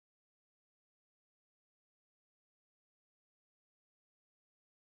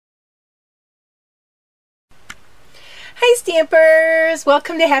Hi Stampers!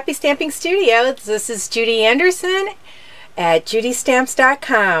 Welcome to Happy Stamping Studios. This is Judy Anderson at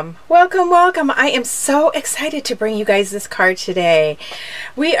judystamps.com. Welcome, welcome. I am so excited to bring you guys this card today.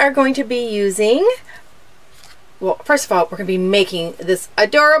 We are going to be using, well, first of all, we're going to be making this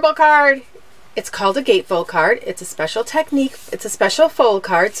adorable card. It's called a Gatefold card. It's a special technique. It's a special fold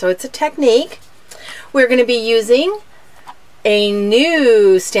card, so it's a technique. We're going to be using a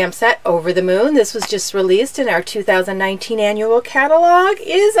new stamp set, Over the Moon. This was just released in our 2019 annual catalog.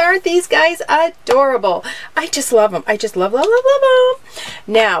 Aren't these guys adorable? I just love them. I just love them.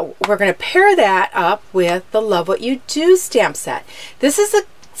 Now, we're going to pair that up with the Love What You Do stamp set. This is a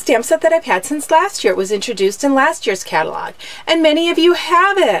stamp set that I've had since last year. It was introduced in last year's catalog, and many of you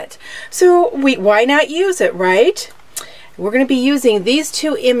have it. So why not use it, right? We're going to be using these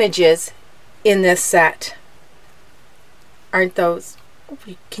two images in this set. Aren't those,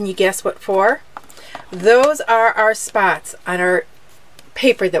 can you guess what for? Those are our spots on our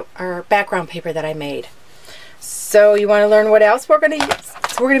paper, our background paper that I made. So you want to learn what else we're going to use?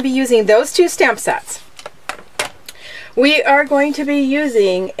 So we're going to be using those two stamp sets. We are going to be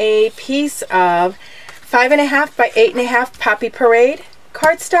using a piece of 5.5 by 8.5 Poppy Parade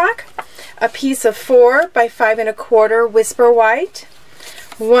cardstock, a piece of 4 by 5 1/4 Whisper White,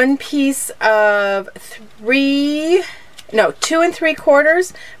 one piece of 2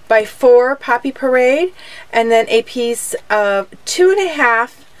 3/4 by 4 Poppy Parade, and then a piece of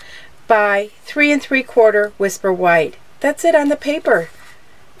 2.5 by 3 3/4 Whisper White. That's it on the paper.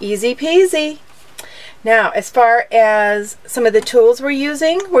 Easy peasy. Now, as far as some of the tools we're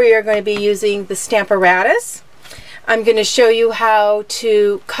using, we are going to be using the Stamparatus. I'm going to show you how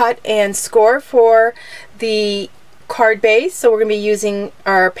to cut and score for the card base. So we're going to be using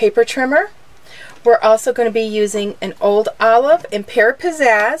our paper trimmer. We're also going to be using an Old Olive and Pear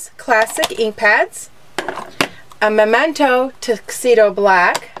Pizzazz Classic ink pads, a Memento Tuxedo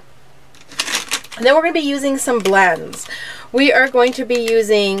Black, and then we're going to be using some blends. We are going to be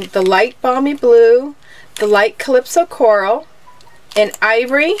using the Light Balmy Blue, the Light Calypso Coral, and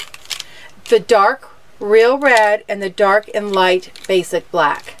Ivory, the Dark Real Red, and the Dark and Light Basic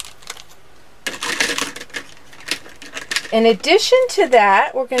Black. In addition to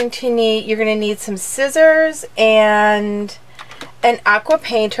that, you're going to need some scissors and an aqua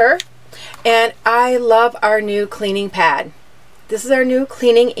painter. And I love our new cleaning pad. This is our new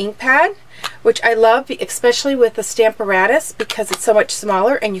cleaning ink pad, which I love, especially with the Stamparatus, because it's so much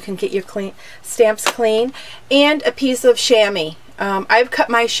smaller and you can get your stamps clean. And a piece of chamois. I've cut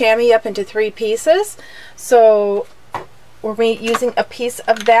my chamois up into 3 pieces, so we're using a piece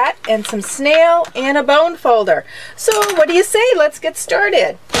of that and some snail and a bone folder. So what do you say? Let's get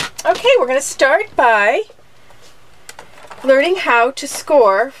started. Okay, we're going to start by learning how to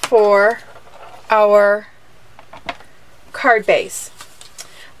score for our card base.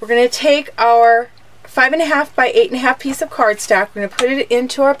 We're going to take our 5.5 by 8.5 piece of cardstock. We're going to put it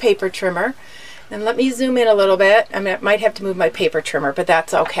into our paper trimmer. And let me zoom in a little bit. I might have to move my paper trimmer, but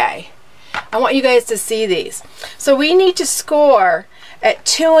that's okay. I want you guys to see these. So we need to score at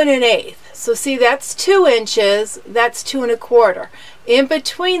 2 1/8. So see, that's 2 inches, that's 2 1/4. In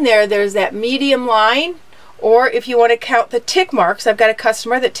between there's that medium line, or if you want to count the tick marks, I've got a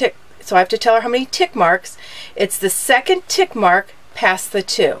customer that so I have to tell her how many tick marks. It's the second tick mark past the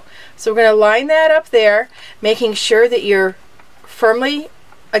 2. So we're going to line that up there, making sure that you're firmly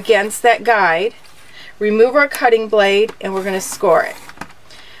against that guide. Remove our cutting blade, and we're going to score it.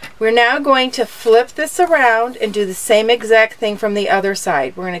 We're now going to flip this around and do the same exact thing from the other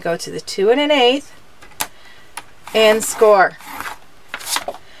side. We're going to go to the 2 1/8 and score.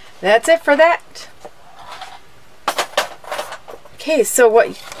 That's it for that. Okay, so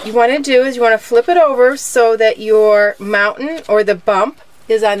what you want to do is you want to flip it over so that your mountain or the bump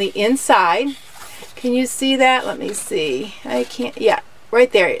is on the inside. Can you see that? Let me see. I can't. Yeah,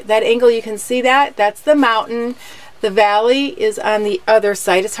 right there. That angle, you can see that. That's the mountain. The valley is on the other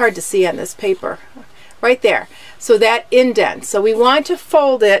side. It's hard to see on this paper. Right there. So that indent. So we want to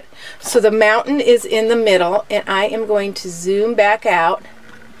fold it so the mountain is in the middle, and I am going to zoom back out.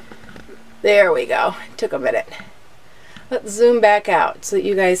 There we go. It took a minute. Let's zoom back out so that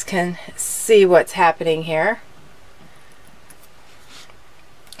you guys can see what's happening here.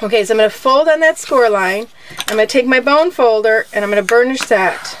 Okay, so I'm going to fold on that score line. I'm going to take my bone folder and I'm going to burnish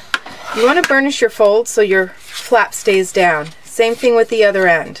that. You want to burnish your fold so your flap stays down. Same thing with the other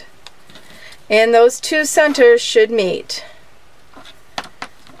end. And those two centers should meet.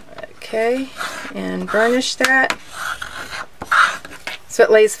 Okay, and burnish that so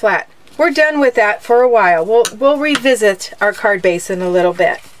it lays flat. We're done with that for a while. We'll revisit our card base in a little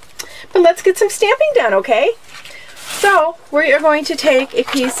bit. But let's get some stamping done, okay? So we are going to take a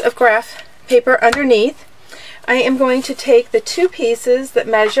piece of graph paper underneath. I am going to take the two pieces that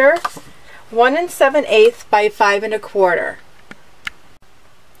measure 1 7/8 by 5 1/4.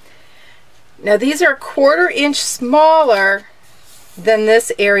 Now these are 1/4 inch smaller than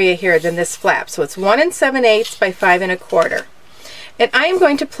this area here, than this flap. So it's 1 7/8 by 5 1/4. And I am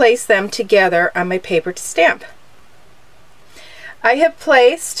going to place them together on my paper to stamp. I have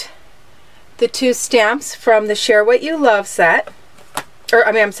placed the two stamps from the Share What You Love set, or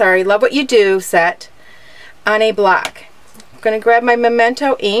I'm sorry, Love What You Do set, on a block. I'm going to grab my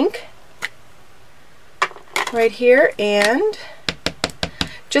Memento ink right here and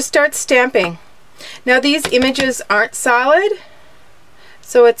just start stamping. Now these images aren't solid,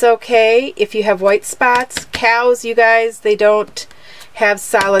 so it's okay if you have white spots. Cows, you guys, they don't have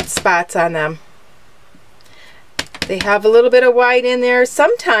solid spots on them. They have a little bit of white in there.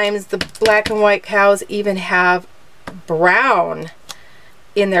 Sometimes the black and white cows even have brown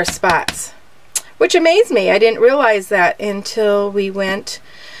in their spots, which amazed me. I didn't realize that until we went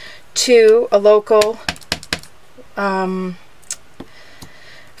to a local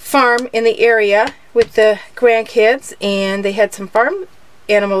farm in the area with the grandkids, and they had some farm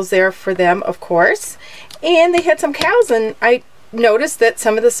animals there for them, of course, and they had some cows, and I noticed that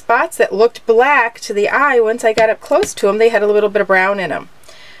some of the spots that looked black to the eye, once I got up close to them, they had a little bit of brown in them.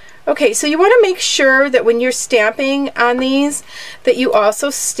 Okay, so you want to make sure that when you're stamping on these, that you also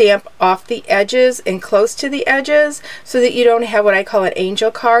stamp off the edges and close to the edges, so that you don't have what I call an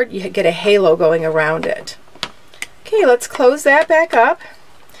angel card. You get a halo going around it. Okay, let's close that back up.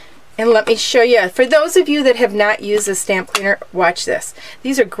 And let me show you, for those of you that have not used a stamp cleaner, watch this.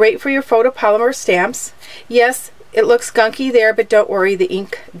 These are great for your photopolymer stamps. Yes, it looks gunky there, but don't worry, the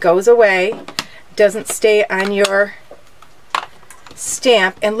ink goes away. It doesn't stay on your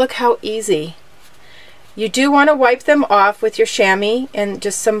stamp. And look how easy. You do want to wipe them off with your chamois and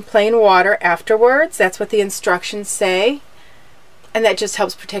just some plain water afterwards. That's what the instructions say. And that just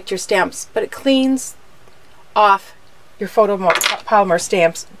helps protect your stamps. But it cleans off your photopolymer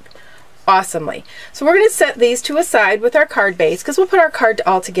stamps awesomely. So we're going to set these to a side with our card base, because we'll put our card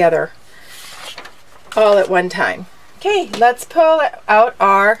all together all at one time. Okay, let's pull out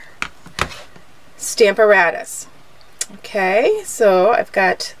our Stamparatus. Okay, so I've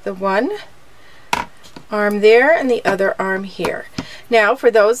got the one arm there and the other arm here. Now,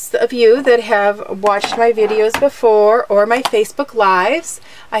 for those of you that have watched my videos before or my Facebook Lives,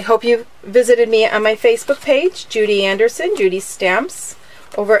 I hope you've visited me on my Facebook page, Judy Anderson, Judy Stamps,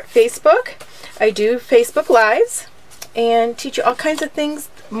 over at Facebook. I do Facebook Lives and teach you all kinds of things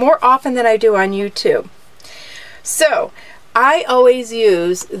more often than I do on YouTube. So I always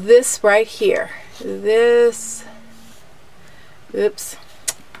use this right here. This, oops,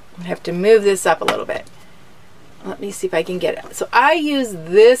 I have to move this up a little bit. Let me see if I can get it. So I use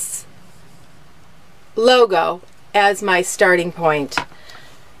this logo as my starting point.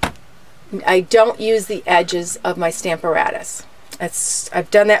 I don't use the edges of my Stamparatus.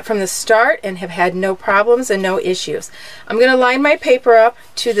 I've done that from the start and have had no problems and no issues. I'm going to line my paper up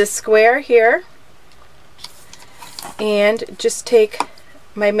to the square here and just take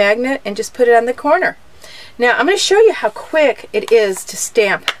my magnet and just put it on the corner. Now I'm going to show you how quick it is to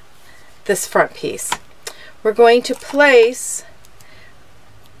stamp this front piece. We're going to place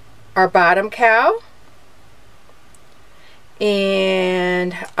our bottom cow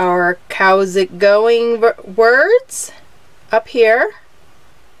and our "How's it going" words up here,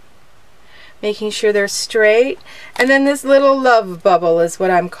 making sure they're straight, and then this little love bubble is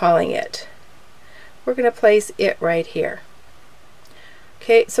what I'm calling it. We're going to place it right here.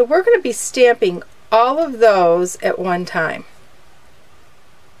 Okay, so we're going to be stamping all of those at one time.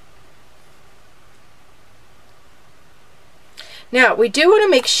 Now we do want to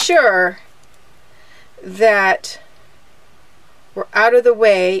make sure that we're out of the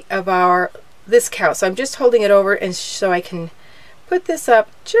way of this cow. So I'm just holding it over and so I can put this up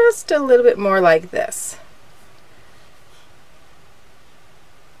just a little bit more like this.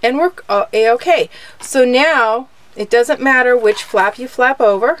 And we're a-okay. So now it doesn't matter which flap you flap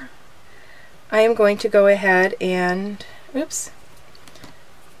over. I am going to go ahead and, oops,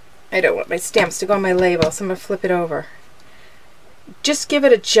 I don't want my stamps to go on my label, so I'm going to flip it over. Just give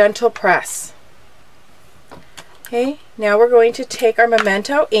it a gentle press. Okay, now we're going to take our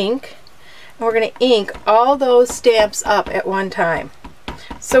Memento ink and we're going to ink all those stamps up at one time.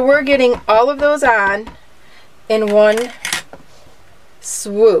 So we're getting all of those on in one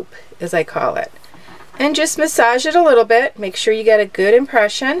swoop, as I call it. And just massage it a little bit. Make sure you get a good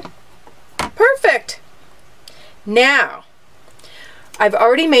impression. Perfect! Now, I've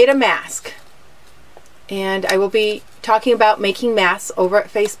already made a mask. And I will be talking about making masks over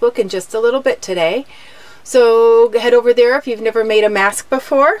at Facebook in just a little bit today. So head over there if you've never made a mask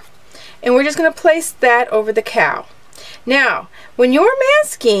before. And we're just going to place that over the cow. Now, when you're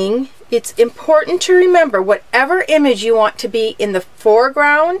masking, it's important to remember whatever image you want to be in the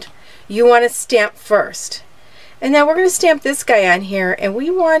foreground, you want to stamp first. And then we're going to stamp this guy on here, and we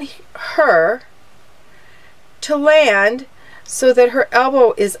want her to land so that her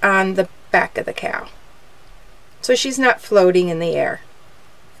elbow is on the back of the cow. So she's not floating in the air.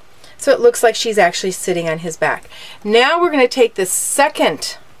 So it looks like she's actually sitting on his back. Now we're going to take the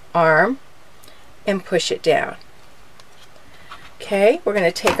second arm and push it down. Okay, we're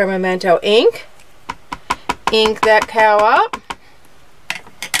going to take our Memento ink that cow up,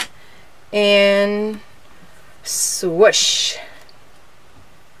 and swoosh.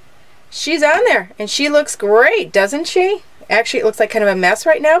 She's on there, and she looks great, doesn't she? Actually, it looks like kind of a mess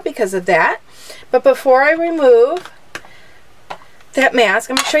right now because of that. But before I remove that mask,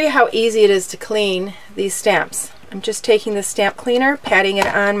 I'm going to show you how easy it is to clean these stamps. I'm just taking the stamp cleaner, patting it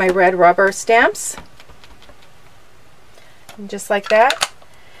on my red rubber stamps. And just like that.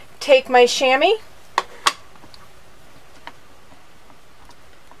 Take my chamois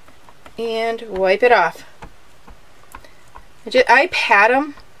and wipe it off. I pat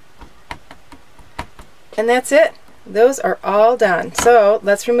them, and that's it. Those are all done. So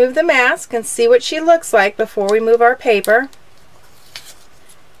let's remove the mask and see what she looks like before we move our paper.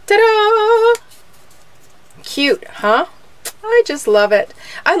 Ta-da! Cute, huh? I just love it.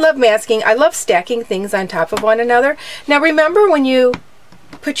 I love masking. I love stacking things on top of one another. Now remember, when you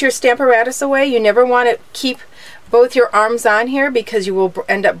put your Stamparatus away, you never want to keep both your arms on here because you will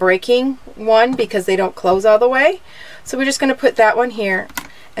end up breaking one because they don't close all the way. So we're just going to put that one here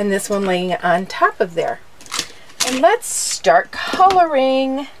and this one laying on top of there. And let's start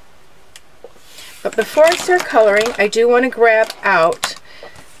coloring. But before I start coloring, I do want to grab out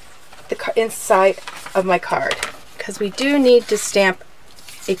the inside of my card, because we do need to stamp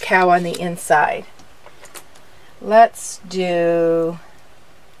a cow on the inside. Let's do,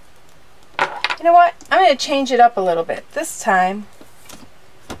 you know what, I'm going to change it up a little bit. This time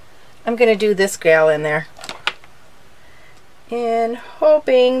I'm going to do this gal in there, and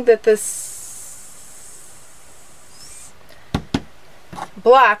hoping that this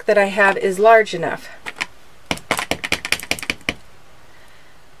block that I have is large enough.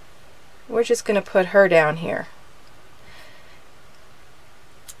 We're just going to put her down here.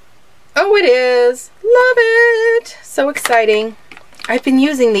 Oh, it is! Love it! So exciting. I've been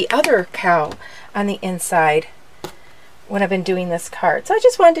using the other cow on the inside when I've been doing this card. So I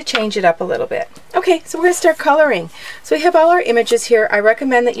just wanted to change it up a little bit. Okay, so we're going to start coloring. So we have all our images here. I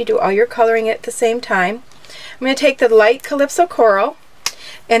recommend that you do all your coloring at the same time. I'm going to take the light Calypso Coral,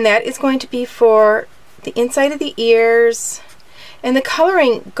 and that is going to be for the inside of the ears. And the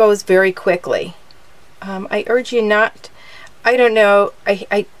coloring goes very quickly. I urge you not, I don't know,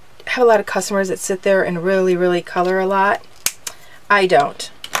 I have a lot of customers that sit there and really color a lot. I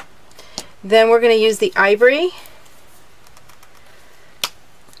don't. Then we're going to use the ivory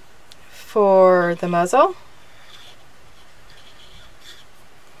for the muzzle.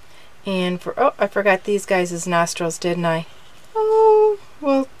 And for, oh, I forgot these guys' nostrils, didn't I? Oh,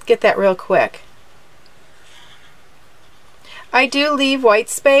 we'll get that real quick. I do leave white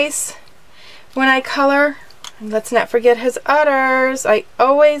space when I color. And let's not forget his udders. I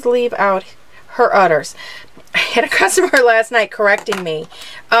always leave out her udders. I had a customer last night correcting me.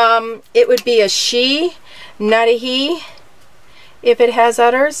 It would be a she, not a he, if it has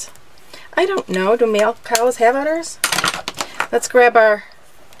udders. I don't know. Do male cows have udders? Let's grab our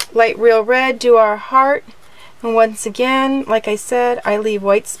light real red, do our heart. And once again, like I said, I leave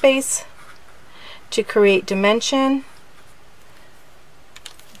white space to create dimension.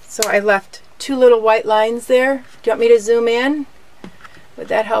 So I left two little white lines there. Do you want me to zoom in? Would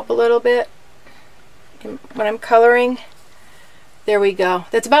that help a little bit? When I'm coloring, there we go.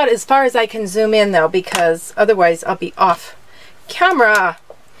 That's about as far as I can zoom in though, because otherwise I'll be off camera.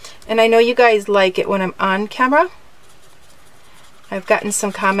 And I know you guys like it when I'm on camera. I've gotten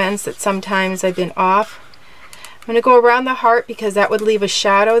some comments that sometimes I've been off. I'm going to go around the heart because that would leave a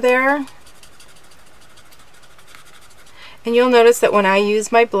shadow there. And you'll notice that when I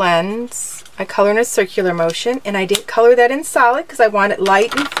use my blends, I color in a circular motion, and I didn't color that in solid because I want it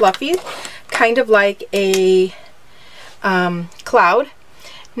light and fluffy, kind of like a cloud.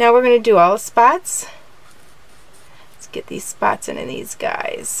 Now we're going to do all the spots. Let's get these spots into these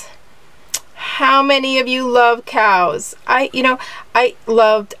guys. How many of you love cows? I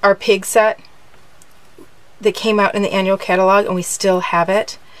loved our pig set that came out in the annual catalog, and we still have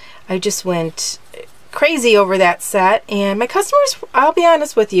it. I just went crazy over that set, and my customers, I'll be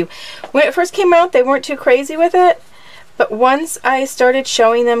honest with you, when it first came out they weren't too crazy with it, but once I started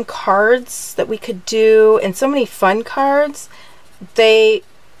showing them cards that we could do and so many fun cards, they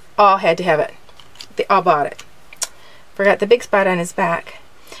all had to have it. They all bought it. Forgot the big spot on his back.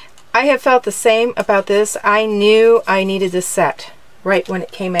 I have felt the same about this. I knew I needed this set right when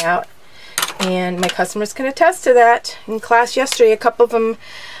it came out, and my customers can attest to that. In class yesterday, a couple of them,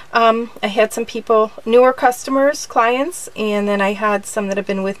 I had some people, newer customers, clients, and then I had some that have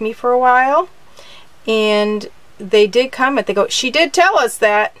been with me for a while, and they did comment. They go, she did tell us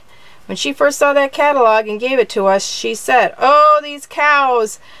that when she first saw that catalog and gave it to us, she said, oh, these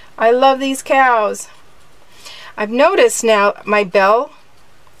cows, I love these cows. I've noticed now my bell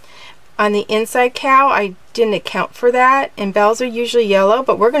on the inside cow, I didn't account for that, and bells are usually yellow,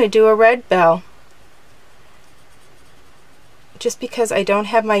 but we're going to do a red bell just because I don't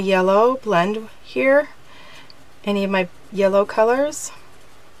have my yellow blend here, any of my yellow colors.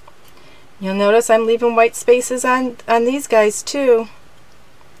 You'll notice I'm leaving white spaces on these guys too.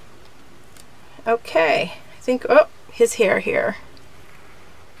 Okay, I think, oh, his hair here.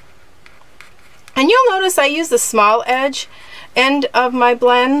 And you'll notice I use the small edge end of my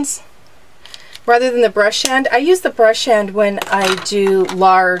blends rather than the brush end. I use the brush end when I do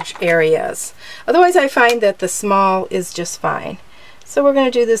large areas. Otherwise I find that the small is just fine. So we're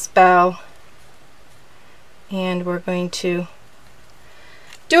going to do this bell, and we're going to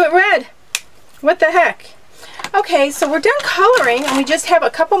do it red. What the heck? Okay, so we're done coloring, and we just have a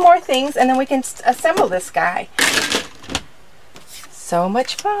couple more things, and then we can assemble this guy. So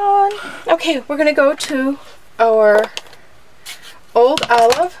much fun. Okay, we're going to go to our Old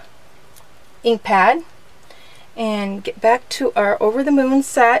Olive ink pad and get back to our Over the Moon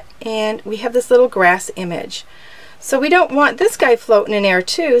set, and we have this little grass image. So we don't want this guy floating in air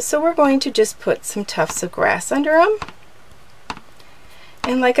too, so we're going to just put some tufts of grass under him.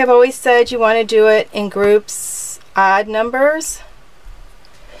 And like I've always said, you want to do it in groups, odd numbers.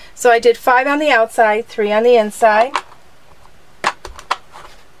 So I did 5 on the outside, 3 on the inside.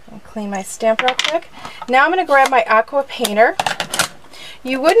 I'll clean my stamp real quick. Now I'm going to grab my aqua painter.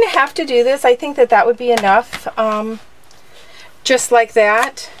 You wouldn't have to do this. I think that that would be enough, just like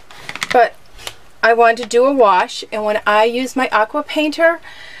that. But I wanted to do a wash, and when I use my aqua painter,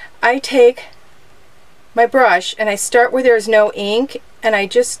 I take my brush and I start where there's no ink, and I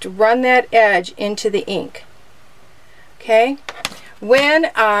just run that edge into the ink. Okay, when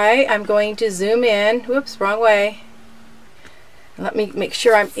I'm going to zoom in, whoops, wrong way. Let me make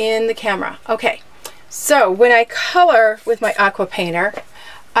sure I'm in the camera. Okay, so when I color with my aqua painter,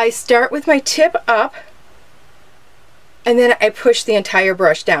 I start with my tip up, and then I push the entire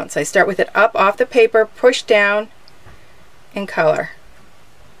brush down. So I start with it up off the paper, push down, and color.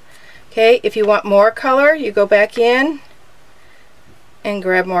 Okay, if you want more color, you go back in and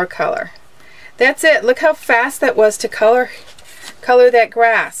grab more color. That's it. Look how fast that was to color that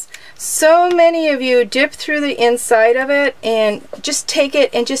grass. So many of you dip through the inside of it and just take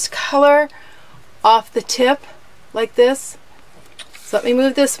it and just color off the tip like this. So let me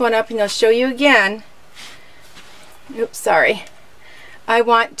move this one up and I'll show you again. Oops, sorry. I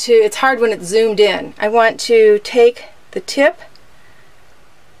want to, it's hard when it's zoomed in. I want to take the tip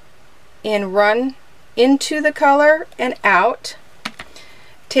and run into the color and out.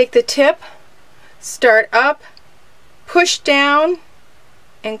 Take the tip, start up, push down,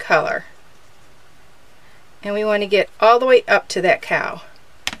 and color. And we want to get all the way up to that cow.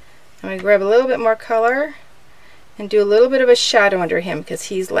 I'm going to grab a little bit more color and do a little bit of a shadow under him because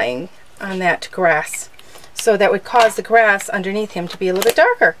he's laying on that grass. So that would cause the grass underneath him to be a little bit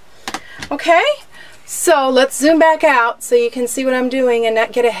darker. Okay, so let's zoom back out so you can see what I'm doing and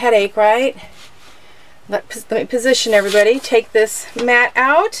not get a headache, right? Let me position everybody. Take this mat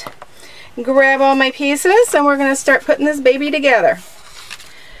out, grab all my pieces, and we're going to start putting this baby together.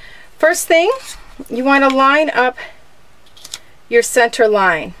 First thing, you want to line up your center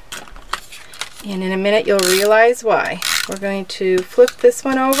line. And in a minute you'll realize why. We're going to flip this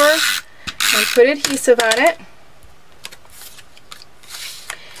one over and put adhesive on it.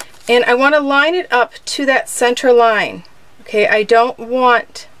 And I want to line it up to that center line. Okay, I don't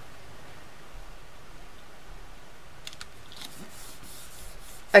want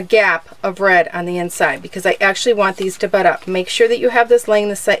a gap of red on the inside because I actually want these to butt up. Make sure that you have this laying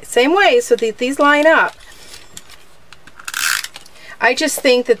the same way so that these line up. I just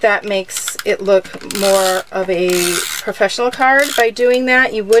think that that makes it look more of a professional card by doing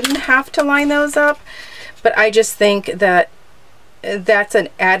that. You wouldn't have to line those up, but I just think that that's an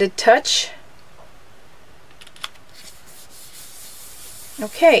added touch.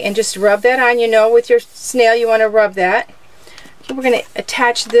 Okay, and just rub that on. You know, with your snail you want to rub that. Okay, we're going to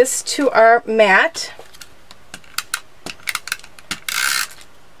attach this to our mat.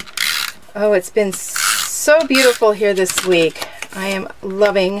 Oh, it's been so beautiful here this week. I am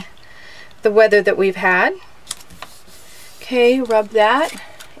loving the weather that we've had. Okay, rub that.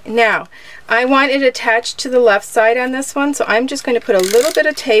 Now, I want it attached to the left side on this one, so I'm just going to put a little bit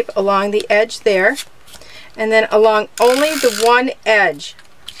of tape along the edge there, and then along only the one edge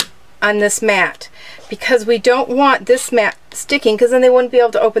on this mat, because we don't want this mat sticking, because then they wouldn't be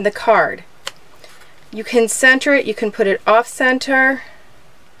able to open the card. You can center it, you can put it off center.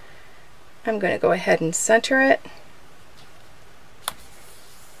 I'm going to go ahead and center it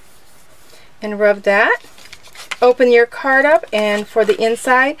and rub that. Open your card up, and for the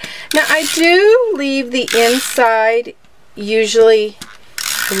inside, now I do leave the inside usually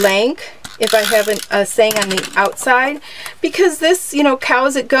blank if I have a saying on the outside, because this, you know,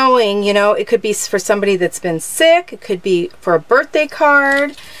 how's it going? You know, it could be for somebody that's been sick, it could be for a birthday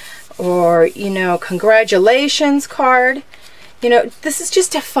card, or, you know, congratulations card. You know, this is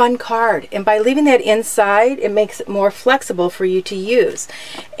just a fun card, and by leaving that inside, it makes it more flexible for you to use.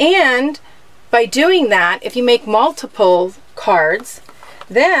 And by doing that, if you make multiple cards,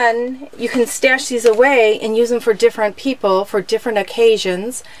 then you can stash these away and use them for different people, for different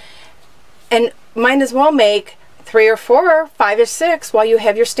occasions, and might as well make 3 or 4 or 5 or 6 while you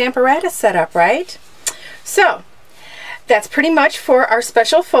have your Stamparatus set up, right? So that's pretty much for our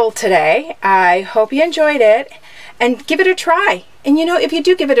special fold today. I hope you enjoyed it, and give it a try. And you know, if you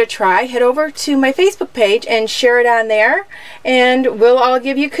do give it a try, head over to my Facebook page and share it on there, and we'll all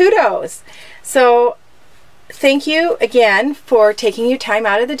give you kudos. So thank you again for taking your time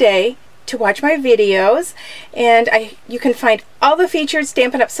out of the day to watch my videos, and you can find all the featured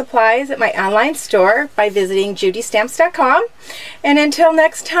Stampin' Up! Supplies at my online store by visiting judystamps.com. And until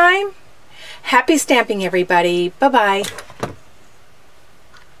next time, happy stamping, everybody. Bye-bye.